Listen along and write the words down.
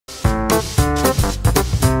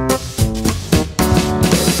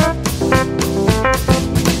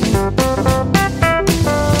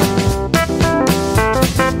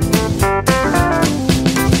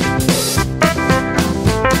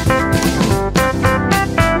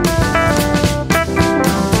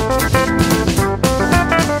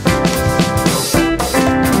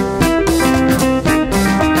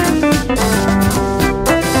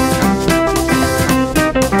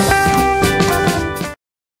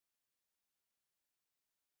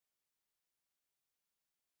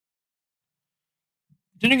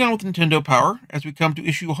Continuing on with Nintendo Power, as we come to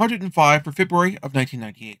issue 105 for February of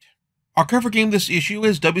 1998. Our cover game this issue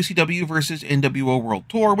is WCW vs. NWO World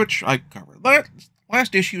Tour, which I covered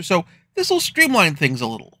last issue, so this will streamline things a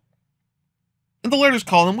little. In the letters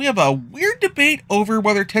column, we have a weird debate over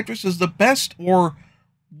whether Tetris is the best or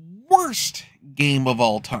worst game of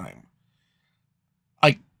all time.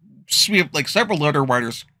 We have several letter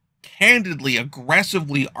writers candidly,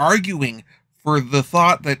 aggressively arguing for the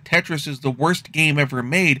thought that Tetris is the worst game ever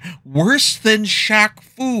made, worse than Shaq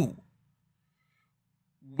Fu,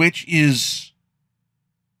 which is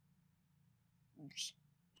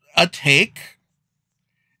a take.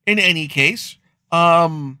 In any case,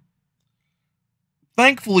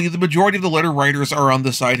 thankfully, the majority of the letter writers are on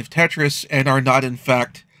the side of Tetris and are not, in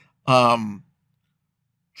fact,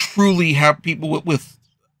 truly have people with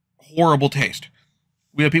horrible taste.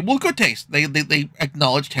 We have people with good taste. They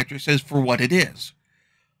acknowledge Tetris as for what it is.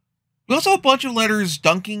 We also have a bunch of letters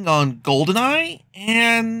dunking on GoldenEye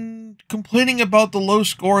and complaining about the low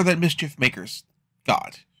score that Mischief Makers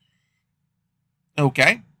got.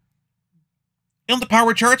 Okay. In the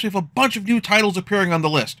power charts, we have a bunch of new titles appearing on the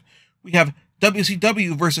list. We have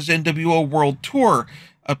WCW vs. NWO World Tour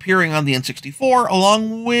appearing on the N64,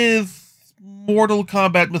 along with Mortal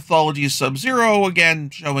Kombat Mythologies Sub-Zero, again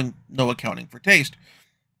showing no accounting for taste.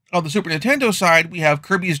 On the Super Nintendo side, we have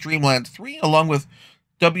Kirby's Dream Land 3, along with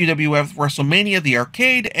WWF WrestleMania the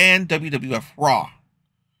Arcade and WWF Raw.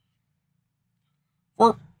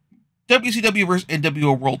 For WCW vs.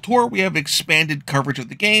 NWO World Tour, we have expanded coverage of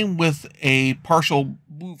the game with a partial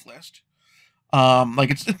move list.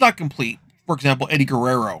 It's not complete. For example, Eddie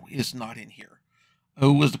Guerrero is not in here,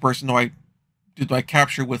 who was the person who I did my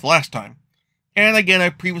capture with last time. And again, I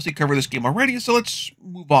previously covered this game already, so let's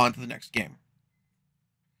move on to the next game.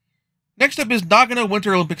 Next up is Nagano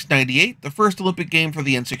Winter Olympics 98, the first Olympic game for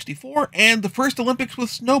the N64, and the first Olympics with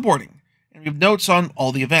snowboarding. And we have notes on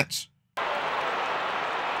all the events.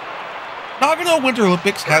 Nagano Winter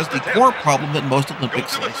Olympics has the core problem that most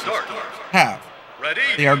Olympics licensed games have.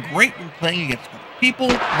 They are great when playing against other people,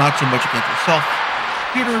 not so much against yourself,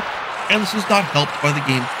 computer, and this is not helped by the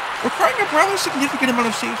game requiring a rather significant amount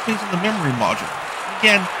of save space in the memory module.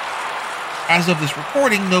 Again, as of this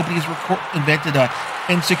recording, nobody's invented a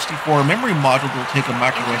N64 memory module that will take a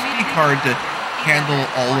micro SD card to handle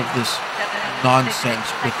all of this nonsense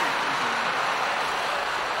with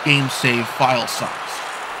game save file size.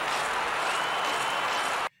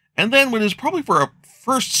 And then, what is probably for a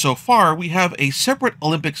first so far, we have a separate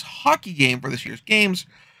Olympics hockey game for this year's games,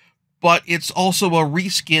 but it's also a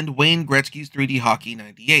reskinned Wayne Gretsky's 3D Hockey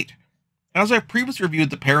 98. As I previously reviewed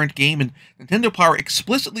the parent game, and Nintendo Power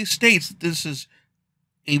explicitly states that this is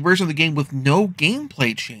a version of the game with no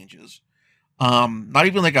gameplay changes. Not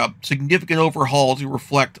even like a significant overhaul to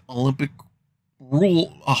reflect Olympic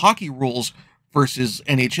hockey rules versus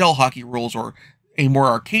NHL hockey rules or a more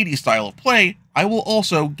arcadey style of play. I will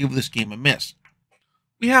also give this game a miss.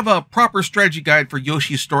 We have a proper strategy guide for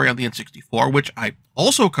Yoshi's story on the N64, which I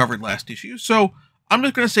also covered last issue, so I'm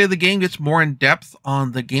just going to say the game gets more in depth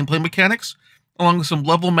on the gameplay mechanics, along with some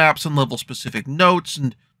level maps and level-specific notes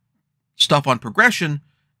and stuff on progression,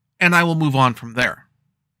 and I will move on from there.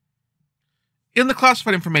 In the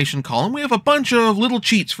Classified Information column, we have a bunch of little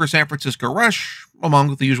cheats for San Francisco Rush,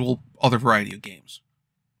 among the usual other variety of games.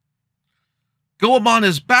 Goemon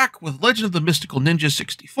is back with Legend of the Mystical Ninja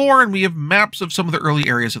 64, and we have maps of some of the early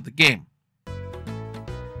areas of the game.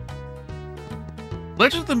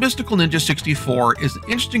 Legend of the Mystical Ninja 64 is an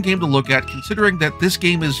interesting game to look at, considering that this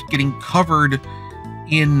game is getting covered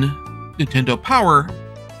in Nintendo Power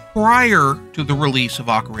prior to the release of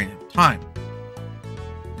Ocarina of Time.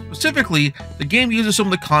 Specifically, the game uses some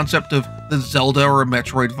of the concept of the Zelda or a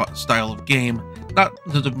Metroid style of game, not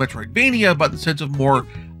in the sense of Metroidvania, but in the sense of more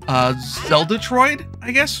Zelda-troid,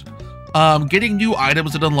 I guess. Getting new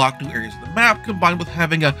items that unlock new areas of the map, combined with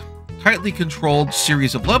having a tightly controlled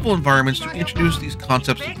series of level environments to introduce these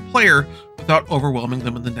concepts to the player without overwhelming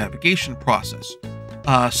them in the navigation process.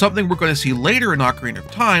 Something we're going to see later in Ocarina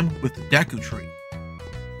of Time with the Deku Tree.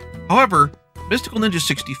 However, Mystical Ninja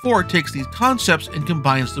 64 takes these concepts and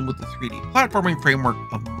combines them with the 3D platforming framework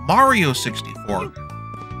of Mario 64,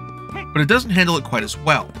 but it doesn't handle it quite as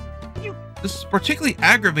well. This is particularly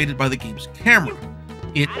aggravated by the game's camera.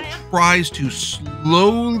 It tries to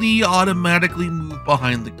slowly automatically move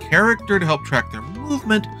behind the character to help track their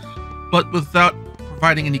movement, but without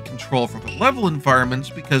providing any control for the level environments,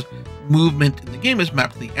 because movement in the game is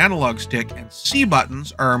mapped to the analog stick and C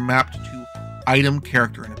buttons are mapped to item,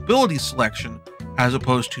 character, and ability selection, as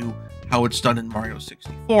opposed to how it's done in Mario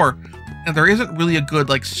 64. And there isn't really a good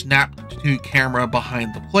snap to camera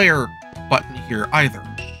behind the player button here either.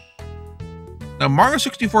 Now, Mario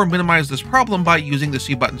 64 minimized this problem by using the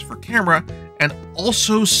C buttons for camera and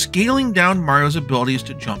also scaling down Mario's abilities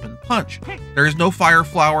to jump and punch. There is no Fire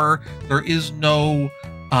Flower, there is no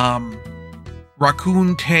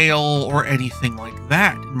raccoon tail or anything like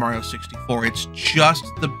that in Mario 64. It's just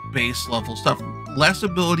the base level stuff. Less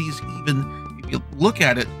abilities, even if you look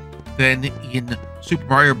at it, than in Super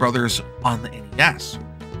Mario Bros. On the NES.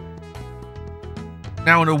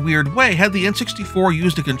 Now, in a weird way, had the N64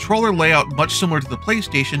 used a controller layout much similar to the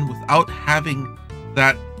PlayStation without having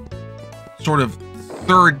that sort of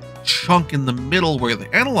third chunk in the middle where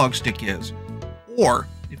the analog stick is, or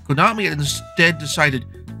if Konami had instead decided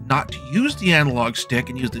not to use the analog stick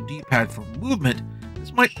and use the D-pad for movement,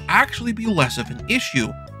 this might actually be less of an issue,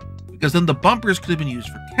 because then the bumpers could have been used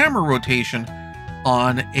for camera rotation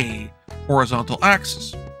on a horizontal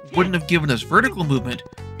axis. It wouldn't have given us vertical movement,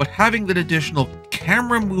 but having that additional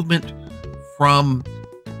camera movement from,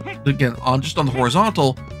 again, just on the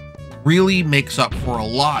horizontal, really makes up for a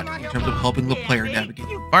lot in terms of helping the player navigate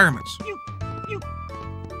the environments.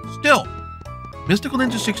 Still, Mystical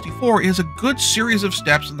Ninja 64 is a good series of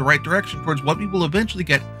steps in the right direction towards what we will eventually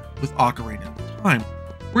get with Ocarina of Time.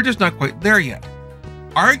 We're just not quite there yet.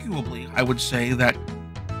 Arguably, I would say that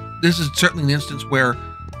this is certainly an instance where,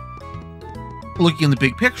 looking in the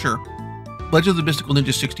big picture, Legend of the Mystical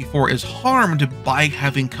Ninja 64 is harmed by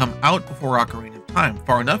having come out before Ocarina of Time,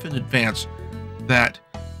 far enough in advance that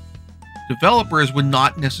developers would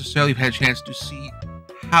not necessarily have had a chance to see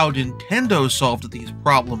how Nintendo solved these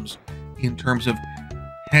problems in terms of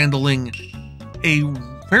handling a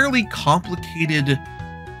fairly complicated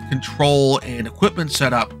control and equipment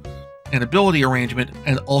setup and ability arrangement,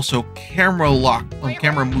 and also camera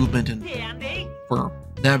movement and for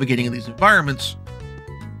navigating in these environments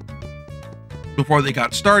before they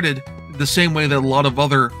got started, the same way that a lot of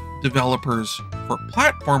other developers for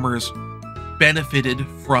platformers benefited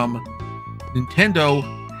from Nintendo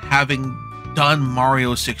having done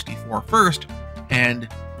Mario 64 first and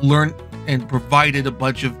learned and provided a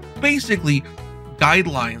bunch of basically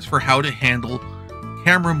guidelines for how to handle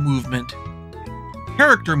camera movement,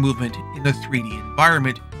 character movement in a 3D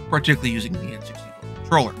environment, particularly using the N64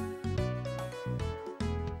 controller.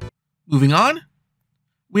 Moving on,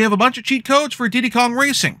 we have a bunch of cheat codes for Diddy Kong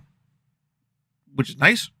Racing, which is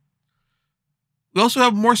nice. We also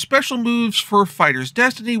have more special moves for Fighter's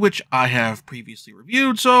Destiny, which I have previously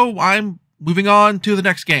reviewed, so I'm moving on to the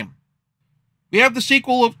next game. We have the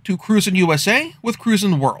sequel to Cruisin USA with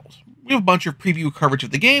Cruisin World. We have a bunch of preview coverage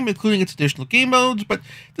of the game, including its additional game modes, but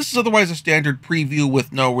this is otherwise a standard preview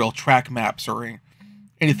with no real track maps or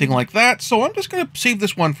anything like that, so I'm just going to save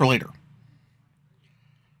this one for later.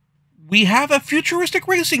 We have a futuristic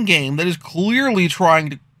racing game that is clearly trying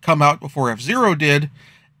to come out before F-Zero did,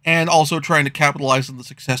 and also trying to capitalize on the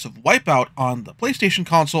success of Wipeout on the PlayStation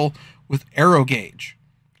console with Aero Gauge.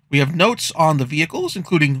 We have notes on the vehicles,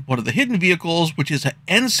 including one of the hidden vehicles, which is an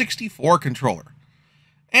N64 controller.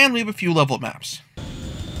 And we have a few level maps.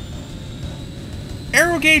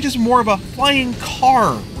 Aero Gauge is more of a flying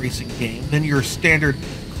car racing game than your standard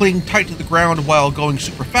cling tight to the ground while going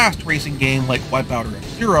super fast racing game like Wipeout or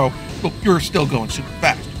F-Zero, but you're still going super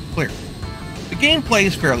fast, clear. The game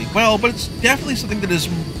plays fairly well, but it's definitely something that is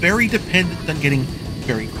very dependent on getting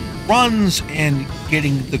very clean runs and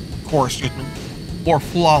getting the course just more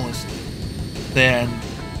flawless than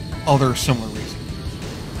other similar racing games.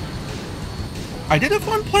 I did have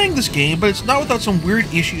fun playing this game, but it's not without some weird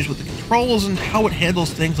issues with the controls and how it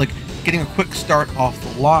handles things like getting a quick start off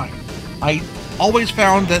the line. I always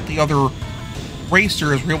found that the other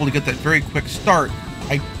racers were able to get that very quick start.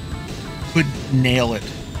 I couldn't nail it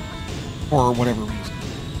for whatever reason.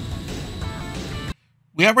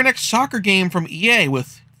 We have our next soccer game from EA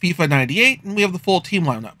with FIFA 98, and we have the full team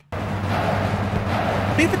lineup.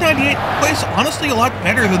 FIFA 98 plays honestly a lot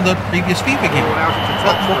better than the previous FIFA game. I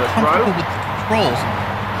felt more comfortable with the controls.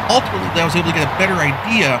 Ultimately, I was able to get a better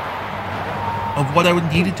idea of what I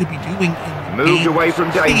needed to be doing in the game away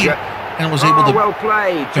from danger, and was able to well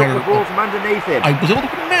played. Took the ball from underneath him. I was able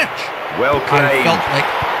to win a match. Well played. I felt like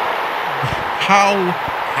how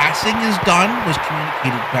passing is done was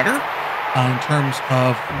communicated better in terms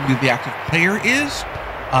of who the active player is.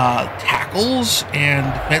 Tackles and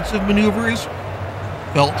defensive maneuvers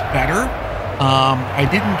felt better. I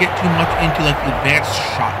didn't get too much into like the advanced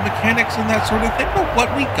shot mechanics and that sort of thing, but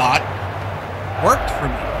what we got worked for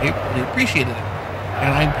me. I really appreciated it,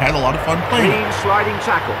 and I had a lot of fun playing. Clean sliding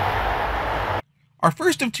tackle. Our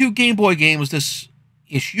first of two Game Boy games this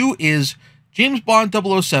issue is James Bond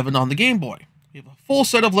 007 on the Game Boy. We have a full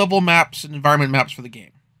set of level maps and environment maps for the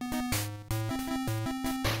game.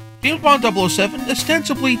 James Bond 007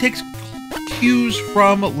 ostensibly takes cues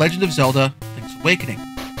from Legend of Zelda: Link's Awakening.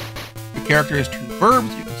 The character has 2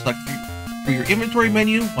 verbs you can select through your inventory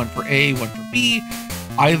menu, one for A, one for B,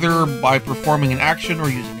 either by performing an action or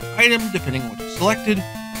using an item, depending on what you selected,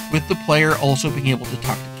 with the player also being able to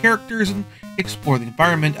talk to characters and explore the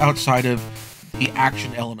environment outside of the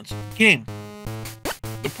action elements of the game.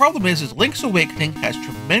 The problem is Link's Awakening has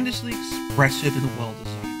tremendously expressive and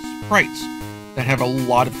well-designed sprites that have a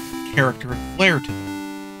lot of character and flair to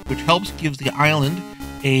them, which gives the island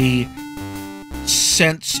a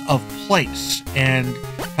sense of place and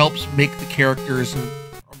helps make the characters and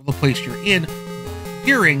the place you're in more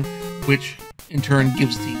endearing, which in turn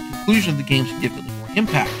gives the conclusion of the game significantly more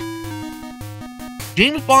impact.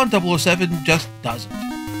 James Bond 007 just doesn't.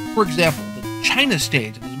 For example, the China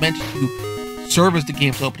stage that was meant to serve as the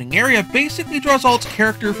game's opening area basically draws all its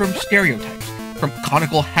character from stereotypes, from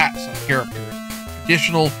conical hats on characters,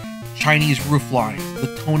 traditional Chinese roof lines,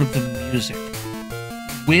 the tone of the music.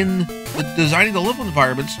 When designing the level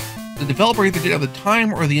environments, the developer either didn't have the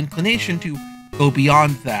time or the inclination to go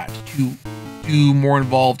beyond that, to do more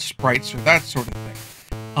involved sprites or that sort of thing.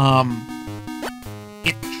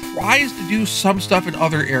 It tries to do some stuff in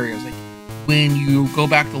other areas, like when you go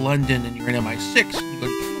back to London and you're in MI6, you go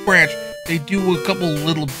to Q Branch, they do a couple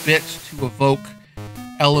little bits to evoke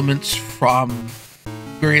elements from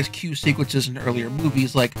various Q sequences in earlier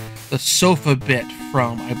movies, like the sofa bit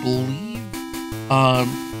from, I believe,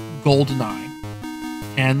 GoldenEye,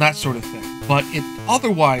 and that sort of thing. But it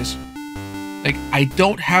otherwise, like, I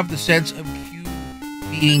don't have the sense of Q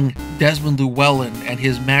being Desmond Llewellyn and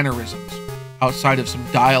his mannerisms outside of some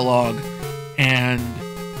dialogue and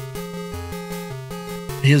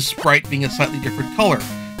his sprite being a slightly different color.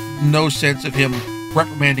 No sense of him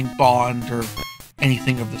reprimanding Bond or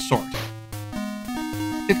anything of the sort.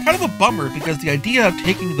 It's kind of a bummer because the idea of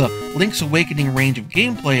taking the Link's Awakening range of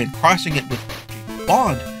gameplay and crossing it with James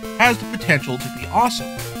Bond has the potential to be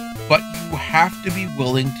awesome, but you have to be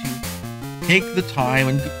willing to take the time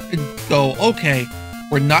and go, okay,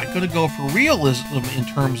 we're not going to go for realism in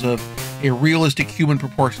terms of a realistic human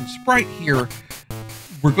proportion sprite here.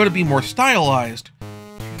 We're going to be more stylized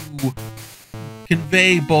to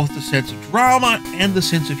convey both the sense of drama and the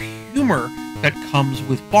sense of humor that comes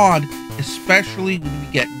with Bond, especially when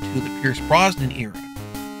we get into the Pierce Brosnan era.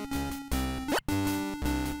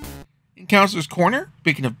 In Counselor's Corner,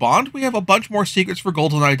 speaking of Bond, we have a bunch more secrets for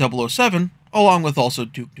GoldenEye 007, along with also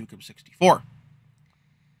Duke Nukem 64.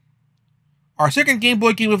 Our second Game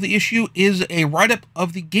Boy game of the issue is a write-up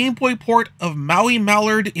of the Game Boy port of Maui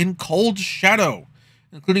Mallard in Cold Shadow,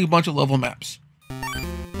 including a bunch of level maps. The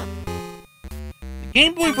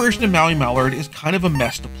Game Boy version of Maui Mallard is kind of a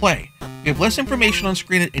mess to play. We have less information on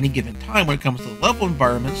screen at any given time when it comes to the level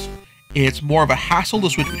environments. It's more of a hassle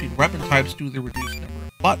to switch between weapon types due to the reduced number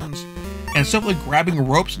of buttons, and simply grabbing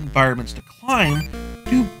ropes and environments to climb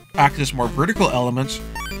to access more vertical elements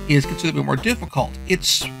is considerably more difficult.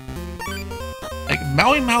 It's like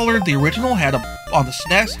Maui Mallard, the original, on the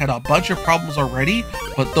SNES, had a bunch of problems already,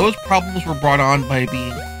 but those problems were brought on by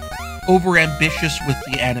being over-ambitious with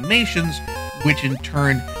the animations, which in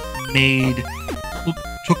turn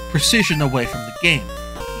took precision away from the game.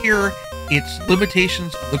 Here, its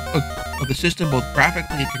limitations of the system, both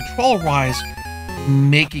graphically and control-wise,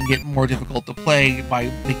 making it more difficult to play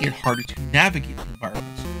by making it harder to navigate the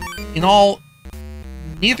environments. In all,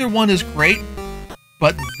 neither one is great,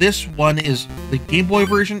 but this one is, the Game Boy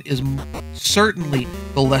version is certainly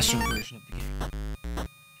the lesser version of the game.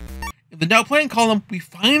 In the Now Playing column, we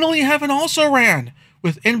finally have an also-ran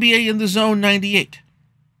with NBA in the Zone 98.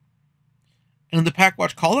 And in the Pak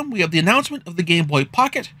Watch column, we have the announcement of the Game Boy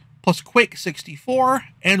Pocket, plus Quake 64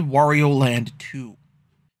 and Wario Land 2.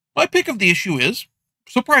 My pick of the issue is,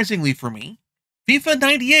 surprisingly for me, FIFA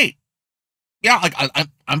 98. Yeah,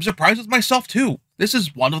 I'm surprised with myself too. This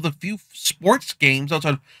is one of the few sports games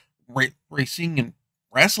outside of racing and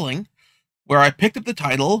wrestling where I picked up the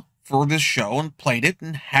title for this show and played it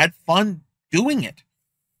and had fun doing it.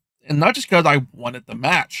 And not just because I wanted the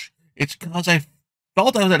match. It's because I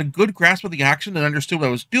felt I was at a good grasp of the action and understood what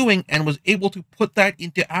I was doing and was able to put that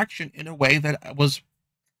into action in a way that I was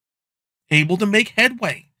able to make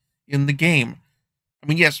headway in the game. I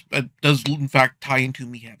mean, yes, it does in fact tie into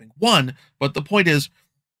me having won, but the point is,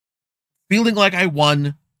 feeling like I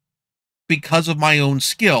won because of my own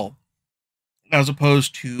skill, as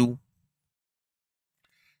opposed to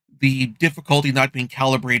the difficulty not being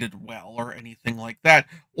calibrated well or anything like that,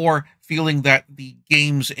 or feeling that the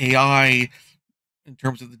game's AI, in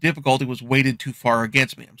terms of the difficulty, was weighted too far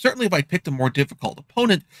against me. Certainly, if I picked a more difficult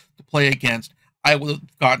opponent to play against, I would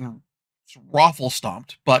have gotten raffle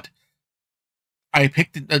stomped, but I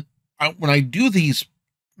picked it. When I do these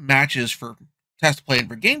matches for test play and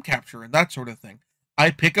for game capture and that sort of thing, I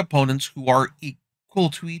pick opponents who are equal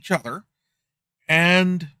to each other,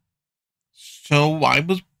 and so I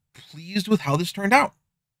was pleased with how this turned out.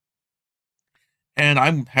 And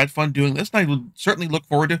I had fun doing this, and I would certainly look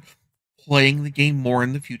forward to playing the game more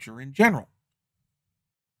in the future in general.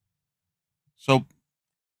 So,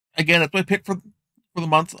 again, that's my pick for the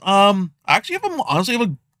month. I actually honestly have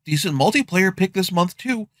a decent multiplayer pick this month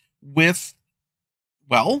too, with,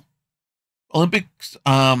 well, Olympics,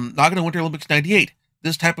 Nagano Winter Olympics '98.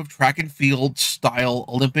 This type of track and field style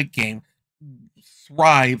Olympic game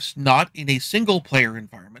thrives not in a single player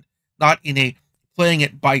environment, not in a playing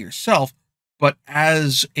it by yourself, but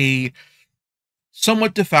as a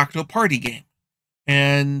somewhat de facto party game.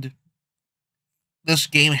 And this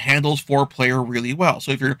game handles 4-player really well.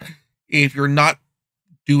 So if you're not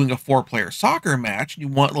doing a 4-player soccer match, and you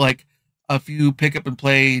want like a few pick up and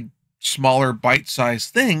play smaller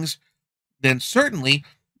bite-sized things, then certainly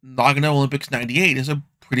Nagano Olympics '98 is a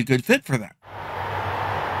pretty good fit for that.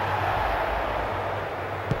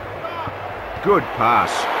 Good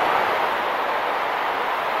pass.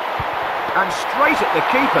 And straight at the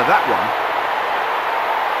keeper, that one.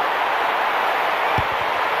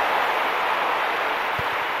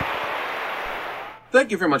 Thank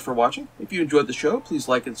you very much for watching. If you enjoyed the show, please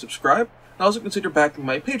like and subscribe. And also consider backing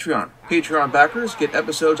my Patreon. Patreon backers get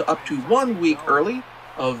episodes up to 1 week early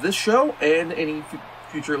of this show and any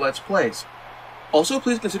future Let's Plays. Also,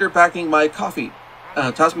 please consider backing my Ko-fi.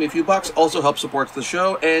 Toss me a few bucks, also helps support the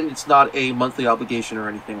show, and it's not a monthly obligation or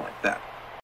anything like that.